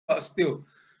but still.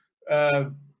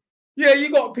 Yeah,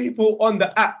 you got people on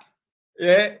the app,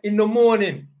 yeah, in the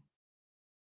morning.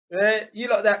 Yeah, you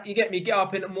like that, you get me, get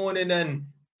up in the morning and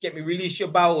get me, release your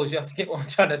bowels. You forget what I'm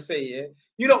trying to say, yeah?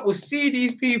 You lot will see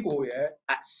these people, yeah,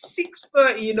 at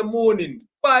 6:30 in the morning,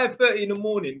 5:30 in the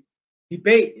morning,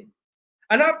 debating.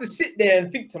 And I have to sit there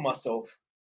and think to myself,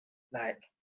 like,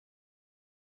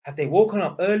 have they woken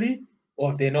up early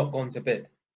or have they not gone to bed?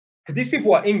 Because these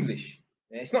people are English.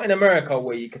 It's not in America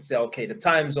where you can say, okay, the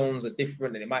time zones are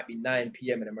different and it might be 9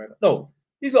 p.m. in America. No,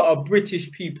 these are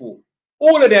British people.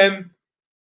 All of them,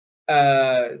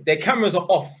 their cameras are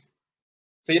off.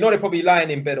 So you know they're probably lying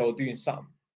in bed or doing something.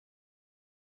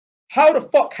 How the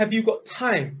fuck have you got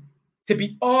time to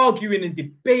be arguing and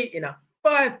debating at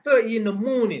 5:30 in the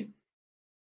morning?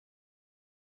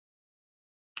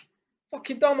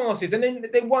 Fucking dumbasses. And then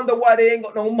they wonder why they ain't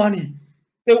got no money.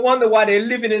 They wonder why they're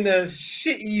living in a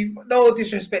shitty, no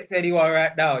disrespect to anyone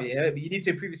right now, yeah, but you need to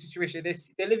improve the situation.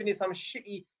 They're living in some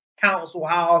shitty council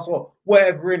house or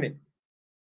whatever in it.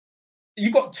 You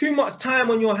got too much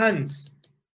time on your hands.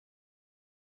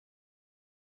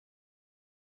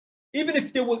 Even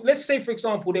if there was, let's say, for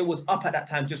example, they was up at that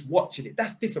time just watching it,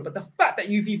 that's different. But the fact that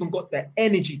you've even got the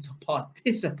energy to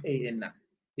participate in that,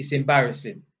 it's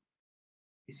embarrassing.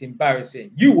 It's embarrassing.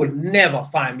 You would never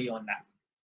find me on that.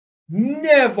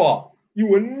 Never. You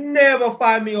will never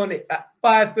find me on it at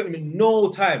 5:30, no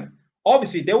time.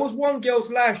 Obviously, there was one girl's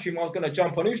live stream I was going to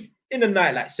jump on. It was in the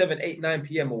night, like 7, 8, 9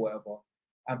 p.m. or whatever.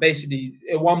 And basically,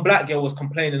 one black girl was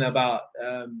complaining about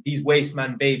these waste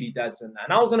man baby dads and that.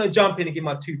 And I was going to jump in and give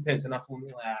my 2 pence. And I thought,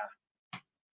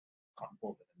 can't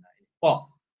bother than that. But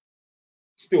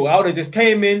still, I would have just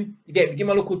came in, give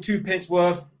my local 2 pence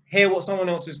worth, hear what someone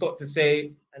else has got to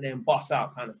say, and then bust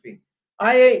out kind of thing.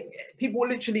 People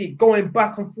literally going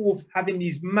back and forth, having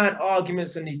these mad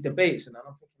arguments and these debates, and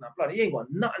I'm thinking, blood, you ain't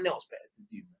got nothing else better to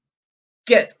do, man.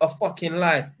 Get a fucking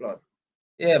life, blood.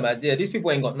 Yeah, man. Yeah, these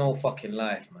people ain't got no fucking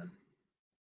life, man.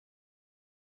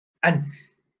 And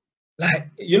like,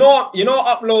 you know,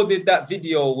 I uploaded that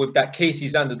video with that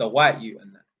Casey's under the white you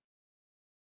and that.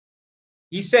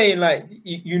 He's saying, like,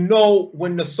 you know,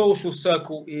 when the social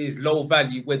circle is low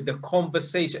value, when the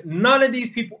conversation, none of these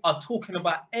people are talking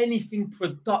about anything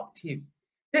productive.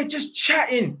 They're just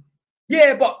chatting.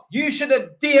 Yeah, but you should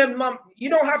have DM'd my, you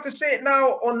don't have to say it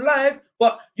now on live,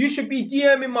 but you should be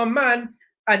DMing my man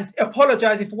and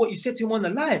apologizing for what you said to him on the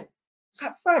live. It's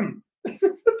like, fam, what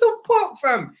the fuck,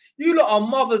 fam? You lot are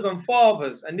mothers and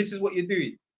fathers, and this is what you're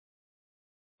doing.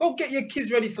 Go get your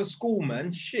kids ready for school,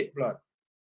 man. Shit, blood.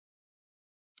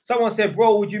 Someone said,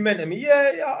 bro, would you mentor me?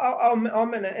 Yeah, I'll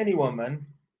mentor anyone, man.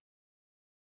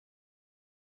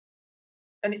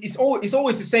 And it's always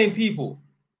the same people.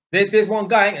 There's one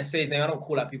guy, I ain't gonna say his name, I don't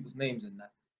call out people's names and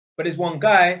that. But there's one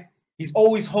guy, he's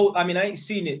always I mean, I ain't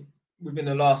seen it within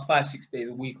the last 5, 6 days,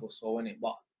 a week or so, innit?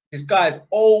 But this guy's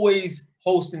always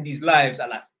hosting these lives at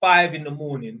like 5 in the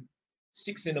morning,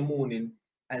 6 in the morning,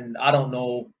 and I don't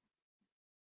know.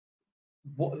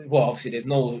 Well, obviously there's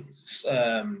no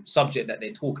subject that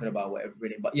they're talking about, whatever,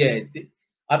 really. But yeah,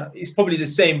 it's probably the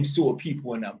same sort of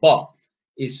people in that. But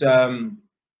it's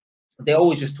they're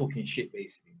always just talking shit,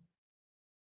 basically.